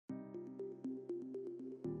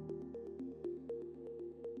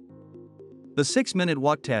The 6-minute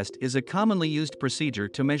walk test is a commonly used procedure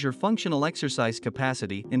to measure functional exercise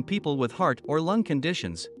capacity in people with heart or lung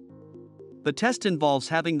conditions. The test involves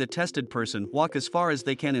having the tested person walk as far as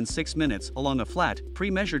they can in 6 minutes along a flat,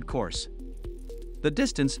 pre-measured course. The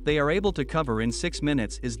distance they are able to cover in 6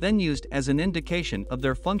 minutes is then used as an indication of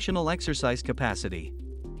their functional exercise capacity.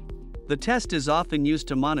 The test is often used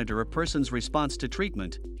to monitor a person's response to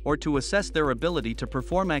treatment or to assess their ability to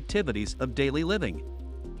perform activities of daily living.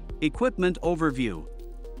 Equipment overview.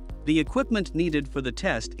 The equipment needed for the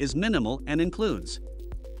test is minimal and includes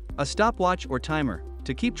a stopwatch or timer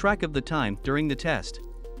to keep track of the time during the test.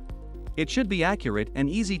 It should be accurate and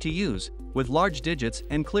easy to use, with large digits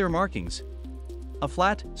and clear markings. A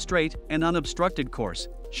flat, straight, and unobstructed course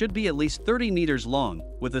should be at least 30 meters long,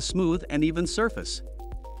 with a smooth and even surface.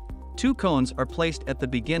 2 cones are placed at the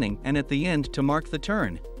beginning and at the end to mark the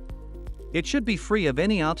turn. It should be free of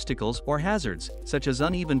any obstacles or hazards, such as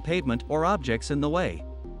uneven pavement or objects in the way.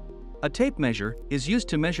 A tape measure is used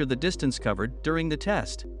to measure the distance covered during the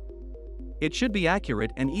test. It should be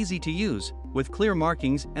accurate and easy to use, with clear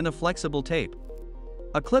markings and a flexible tape.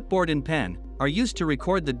 A clipboard and pen are used to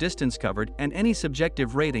record the distance covered and any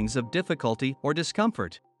subjective ratings of difficulty or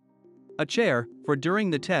discomfort. A chair, for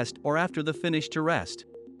during the test or after the finish to rest.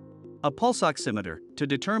 A pulse oximeter, to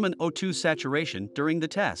determine O2 saturation during the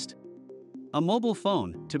test. A mobile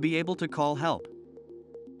phone, to be able to call help.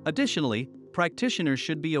 Additionally, practitioners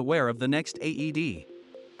should be aware of the next AED.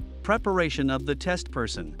 Preparation of the test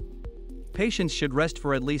person. Patients should rest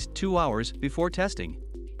for at least 2 hours before testing.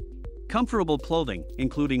 Comfortable clothing,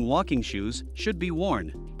 including walking shoes, should be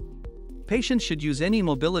worn. Patients should use any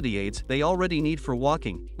mobility aids they already need for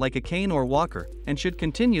walking, like a cane or walker, and should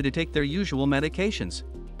continue to take their usual medications.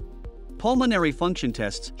 Pulmonary function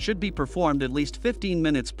tests should be performed at least 15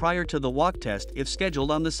 minutes prior to the walk test if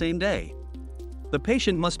scheduled on the same day. The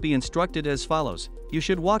patient must be instructed as follows: you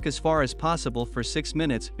should walk as far as possible for 6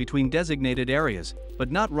 minutes between designated areas,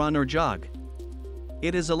 but not run or jog.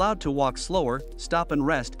 It is allowed to walk slower, stop and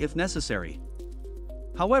rest if necessary.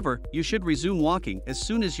 However, you should resume walking as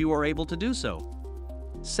soon as you are able to do so.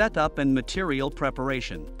 Setup and material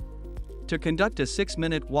preparation. To conduct a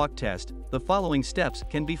 6-minute walk test, the following steps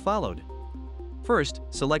can be followed. First,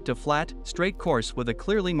 select a flat, straight course with a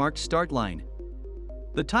clearly marked start line.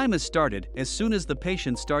 The time is started as soon as the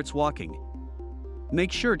patient starts walking.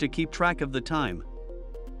 Make sure to keep track of the time.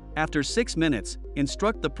 After 6 minutes,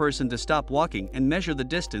 instruct the person to stop walking and measure the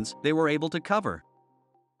distance they were able to cover.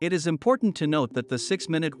 It is important to note that the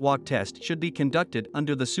 6-minute walk test should be conducted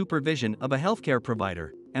under the supervision of a healthcare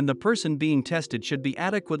provider, and the person being tested should be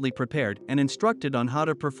adequately prepared and instructed on how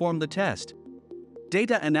to perform the test.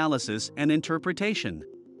 Data analysis and interpretation.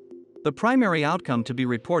 The primary outcome to be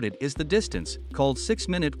reported is the distance, called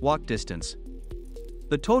 6-minute walk distance.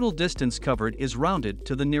 The total distance covered is rounded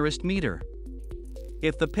to the nearest meter.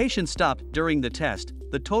 If the patient stopped during the test,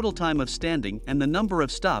 the total time of standing and the number of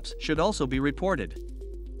stops should also be reported.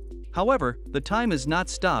 However, the time is not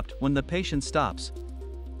stopped when the patient stops.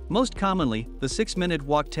 Most commonly, the 6-minute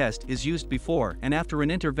walk test is used before and after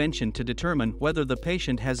an intervention to determine whether the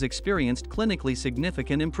patient has experienced clinically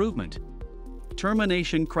significant improvement.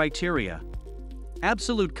 Termination criteria.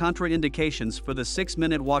 Absolute contraindications for the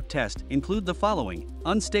 6-minute walk test include the following: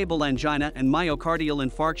 unstable angina and myocardial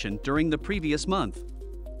infarction during the previous month.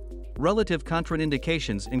 Relative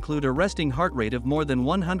contraindications include a resting heart rate of more than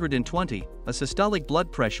 120, a systolic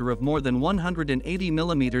blood pressure of more than 180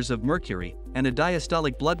 mm of mercury, and a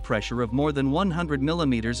diastolic blood pressure of more than 100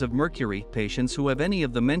 mm of mercury. Patients who have any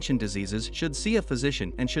of the mentioned diseases should see a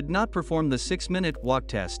physician and should not perform the 6-minute walk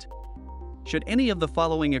test. Should any of the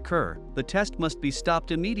following occur, the test must be stopped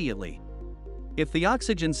immediately. If the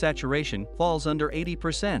oxygen saturation falls under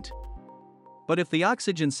 80%. But if the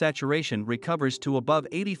oxygen saturation recovers to above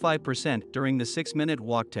 85% during the 6-minute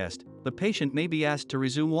walk test, the patient may be asked to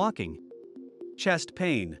resume walking. Chest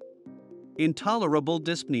pain, intolerable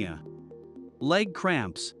dyspnea, leg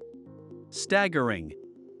cramps, staggering,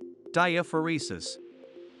 diaphoresis,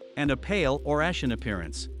 and a pale or ashen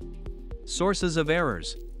appearance. Sources of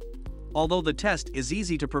errors. Although the test is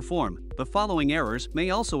easy to perform, the following errors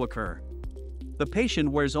may also occur. The patient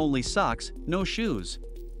wears only socks, no shoes.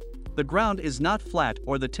 The ground is not flat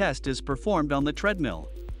or the test is performed on the treadmill.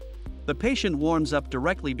 The patient warms up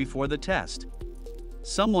directly before the test.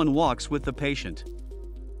 Someone walks with the patient.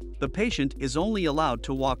 The patient is only allowed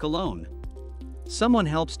to walk alone. Someone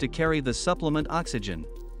helps to carry the supplement oxygen.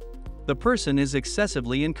 The person is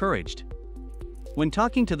excessively encouraged. When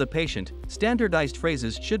talking to the patient, standardized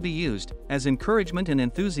phrases should be used, as encouragement and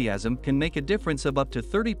enthusiasm can make a difference of up to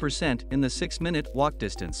 30% in the 6-minute walk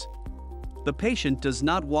distance. The patient does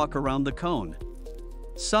not walk around the cone.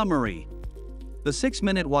 Summary. The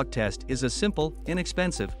 6-minute walk test is a simple,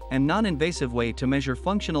 inexpensive, and non-invasive way to measure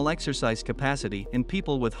functional exercise capacity in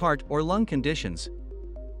people with heart or lung conditions.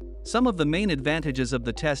 Some of the main advantages of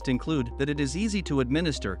the test include that it is easy to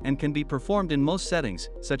administer and can be performed in most settings,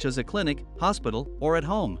 such as a clinic, hospital, or at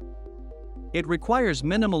home. It requires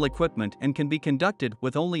minimal equipment and can be conducted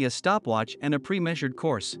with only a stopwatch and a pre-measured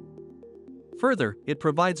course. Further, it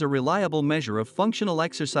provides a reliable measure of functional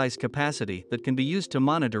exercise capacity that can be used to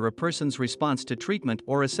monitor a person's response to treatment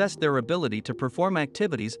or assess their ability to perform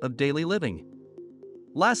activities of daily living.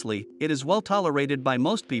 Lastly, it is well tolerated by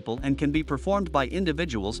most people and can be performed by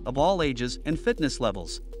individuals of all ages and fitness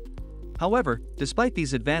levels. However, despite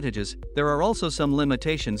these advantages, there are also some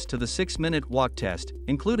limitations to the 6-minute walk test,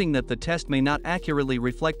 including that the test may not accurately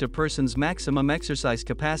reflect a person's maximum exercise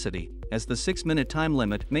capacity, as the 6-minute time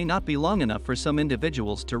limit may not be long enough for some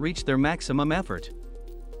individuals to reach their maximum effort.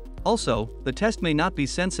 Also, the test may not be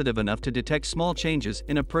sensitive enough to detect small changes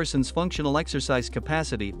in a person's functional exercise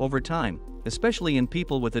capacity over time, especially in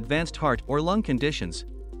people with advanced heart or lung conditions.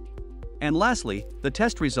 And lastly, the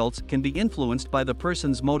test results can be influenced by the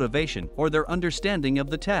person's motivation or their understanding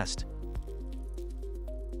of the test.